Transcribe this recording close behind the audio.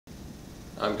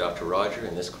I'm Dr. Roger,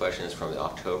 and this question is from the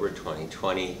October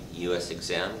 2020 U.S.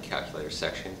 exam calculator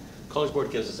section. College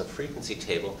Board gives us a frequency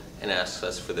table and asks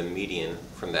us for the median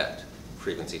from that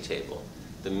frequency table.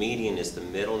 The median is the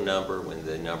middle number when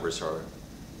the numbers are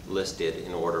listed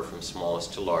in order from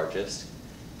smallest to largest,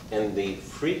 and the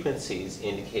frequencies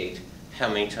indicate how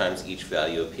many times each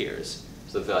value appears.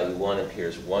 So the value 1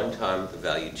 appears 1 time, the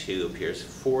value 2 appears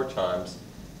 4 times,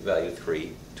 the value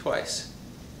 3 twice.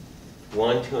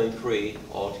 1, 2, and 3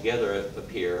 all together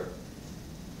appear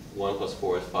 1 plus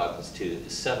 4 is 5 plus 2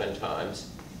 is 7 times,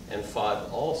 and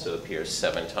 5 also appears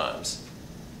 7 times.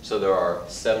 So there are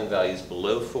 7 values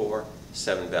below 4,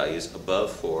 7 values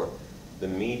above 4. The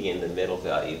median, the middle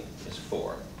value, is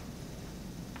 4.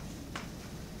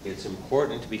 It's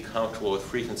important to be comfortable with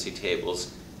frequency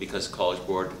tables because College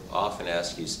Board often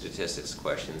asks you statistics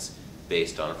questions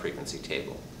based on a frequency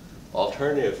table.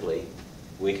 Alternatively,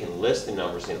 we can list the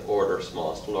numbers in order,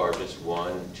 smallest to largest,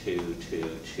 1, 2,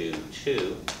 2, 2,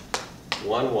 2,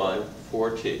 1, 1,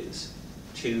 4 2s,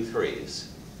 2 3s,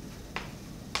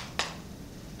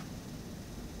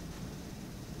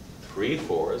 3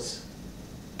 4s,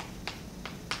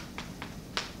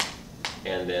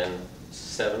 and then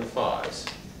 7 5s.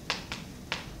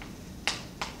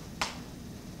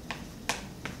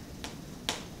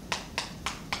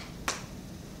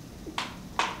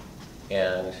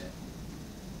 And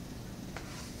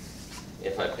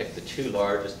if I pick the 2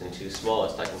 largest and 2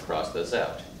 smallest, I can cross those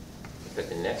out. If I pick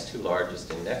the next 2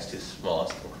 largest and next 2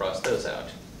 smallest, I can cross those out.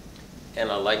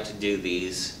 And I like to do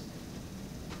these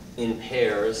in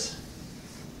pairs,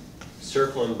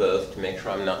 circle them both to make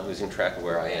sure I'm not losing track of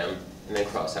where I am, and then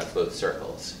cross out both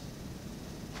circles.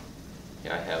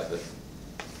 Here I have the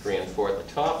 3 and 4 at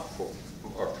the top,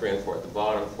 or 3 and 4 at the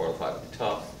bottom, 4 and 5 at the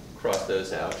top, cross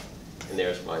those out, and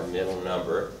there's my middle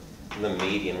number. And the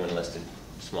median when listed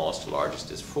smallest to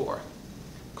largest is 4.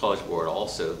 College Board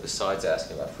also, besides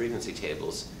asking about frequency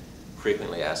tables,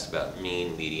 frequently asks about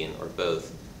mean, median, or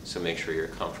both, so make sure you're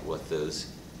comfortable with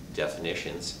those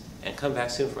definitions. And come back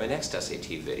soon for my next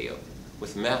SAT video.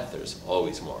 With math, there's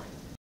always more.